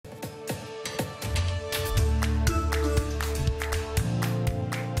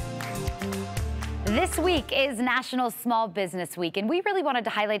This week is National Small Business Week, and we really wanted to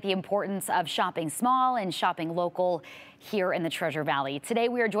highlight the importance of shopping small and shopping local here in the Treasure Valley. Today,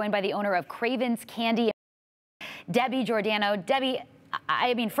 we are joined by the owner of Cravin's Candy, Debbie Giordano. Debbie,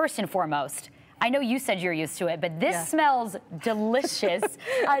 I mean, first and foremost, I know you said you're used to it, but this smells delicious.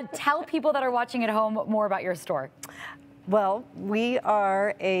 Tell people that are watching at home more about your store. Well, we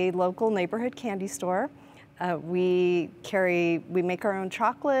are a local neighborhood candy store. We make our own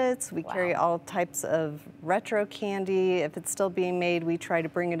chocolates. We carry all types of retro candy. If it's still being made, we try to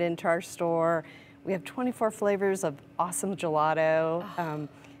bring it into our store. We have 24 flavors of awesome gelato.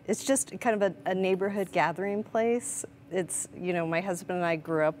 It's just kind of a neighborhood gathering place. It's, you know, my husband and I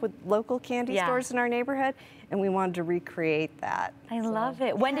grew up with local candy stores in our neighborhood, and we wanted to recreate that. I love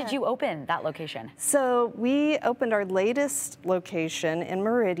it. When did you open that location? So we opened our latest location in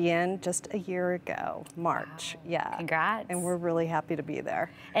Meridian just a year ago, March. Wow. Yeah. Congrats. And we're really happy to be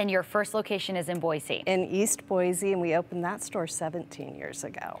there. And your first location is in Boise? In East Boise, and we opened that store 17 years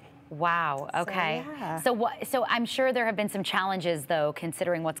ago. Wow. Okay. So I'm sure there have been some challenges, though,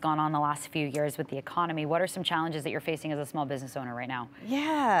 considering what's gone on the last few years with the economy. What are some challenges that you're facing as a small business owner right now?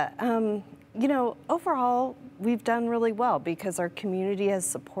 Yeah. You know, overall, we've done really well because our community has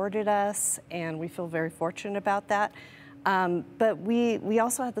supported us, and we feel very fortunate about that. But we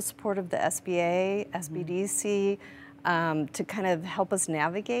also have the support of the SBA, SBDC, to kind of help us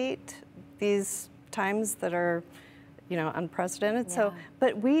navigate these times that are, you know, unprecedented. Yeah. So,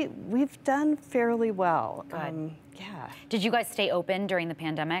 but we've done fairly well. Good. Yeah. Did you guys stay open during the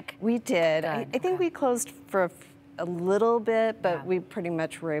pandemic? We did. I think we closed for a little bit, but we pretty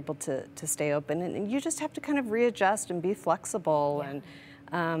much were able to stay open. And you just have to kind of readjust and be flexible. And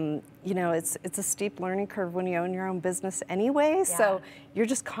you know, it's a steep learning curve when you own your own business anyway. So you're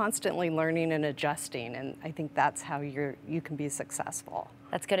just constantly learning and adjusting. And I think that's how you can be successful.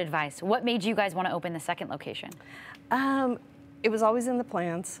 That's good advice. What made you guys want to open the second location? It was always in the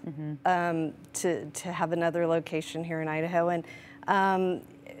plans to have another location here in Idaho, and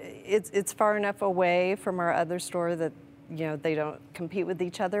it's far enough away from our other store that, you know, they don't compete with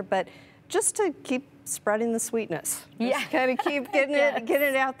each other, but just to keep spreading the sweetness, just kind of keep getting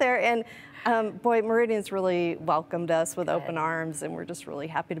it out there. And boy, Meridian's really welcomed us with open arms, and we're just really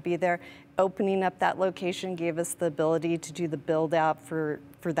happy to be there. Opening up that location gave us the ability to do the build out for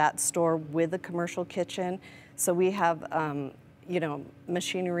that store with a commercial kitchen. So we have, you know,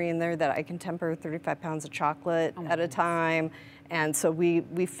 machinery in there that I can temper 35 pounds of chocolate at a time. And so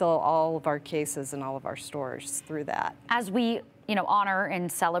we fill all of our cases in all of our stores through that. As we, you know, honor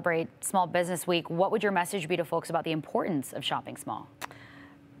and celebrate Small Business Week, what would your message be to folks about the importance of shopping small?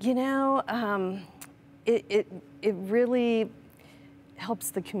 You know, it really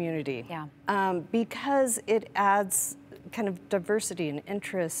helps the community. Because it adds kind of diversity and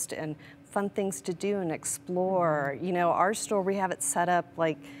interest and fun things to do and explore. You know, our store, we have it set up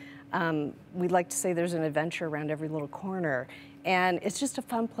like, we like to say there's an adventure around every little corner. And it's just a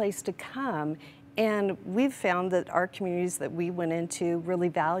fun place to come. And we've found that our communities that we went into really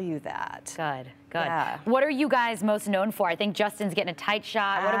value that. Good. Yeah. What are you guys most known for? I think Justin's getting a tight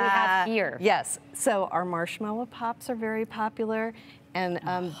shot. What do we have here? Yes, so our marshmallow pops are very popular. And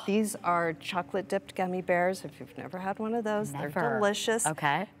these are chocolate dipped gummy bears. If you've never had one of those, they're delicious.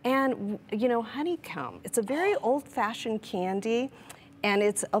 Okay. And you know, honeycomb, it's a very old fashioned candy. And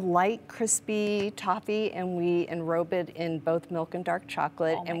it's a light, crispy toffee, and we enrobe it in both milk and dark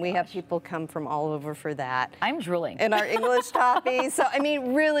chocolate. And we have people come from all over for that. I'm drooling. And our English toffee. So, I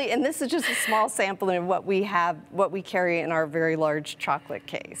mean, really, and this is just a small sampling of what we have, what we carry in our very large chocolate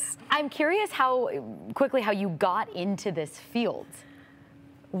case. I'm curious how quickly how you got into this field.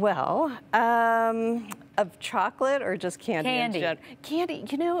 Well, of chocolate or just candy? Candy,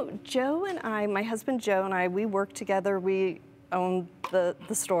 you know, Joe and I, my husband Joe and I, we work together. We own the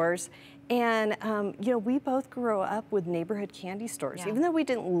stores, and you know, we both grew up with neighborhood candy stores. Even though we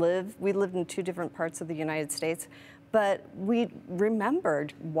lived in two different parts of the United States, but we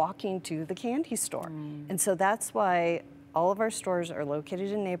remembered walking to the candy store. And so that's why all of our stores are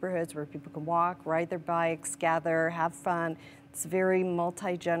located in neighborhoods where people can walk, ride their bikes, gather, have fun. It's very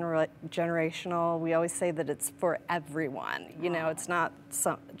multi-generational. We always say that it's for everyone. You know, it's not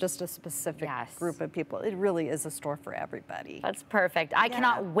just a specific group of people. It really is a store for everybody. That's perfect. I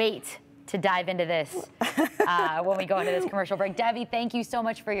cannot wait to dive into this when we go into this commercial break. Debbie, thank you so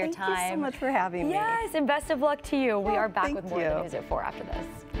much for your time. Thank you so much for having me. Yes, and best of luck to you. We are back with more of the news at 4 after this.